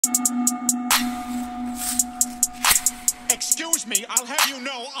Excuse me, I'll have you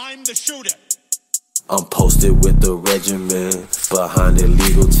know I'm the shooter. I'm posted with the regiment, behind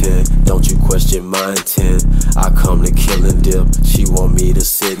illegal tent. Don't you question my intent. I come to kill and dip. She want me to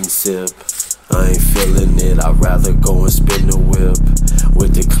sit and sip. I ain't feeling it, I'd rather go and spin the whip.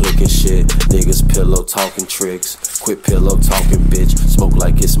 With the clicking shit, niggas pillow talking tricks. Quit pillow talking, bitch, smoke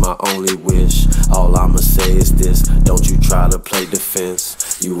like it's my only wish. All I'ma say is this, don't you try to play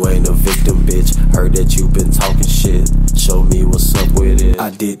defense. You ain't a victim, bitch, heard that you been talking shit. Show me what's up with it. I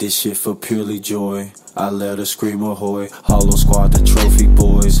did this shit for purely joy. I let her scream ahoy. Hollow squad, the trophy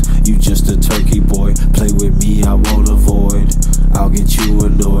boys. You just a turkey boy. Play with me, I won't avoid. I'll get you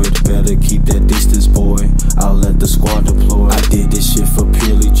annoyed. Better keep that distance, boy. I'll let the squad deploy. I did this shit for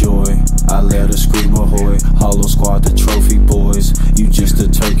purely joy. I let her scream ahoy. Hollow squad, the trophy boys. You just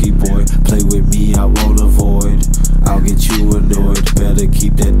a turkey boy. Play with me, I won't avoid. I'll get you annoyed. Better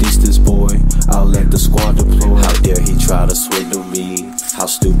keep that distance, boy. I'll let the squad deploy. How dare he try to swindle me? How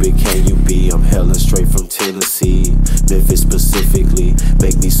stupid can you be? I'm hella straight from Tennessee, Memphis specifically.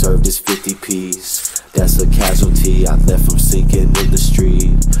 Make me serve this 50 piece. That's a casualty, I left from sinking in the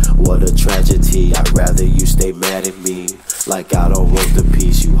street. What a tragedy, I'd rather you stay mad at me. Like I don't want the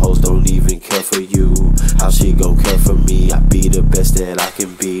peace, you hoes don't even care for you. How she gon' care for me? I be the best that I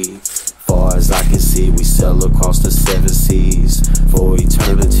can be. Far as I can see, we sail across the 7 seas for eternity.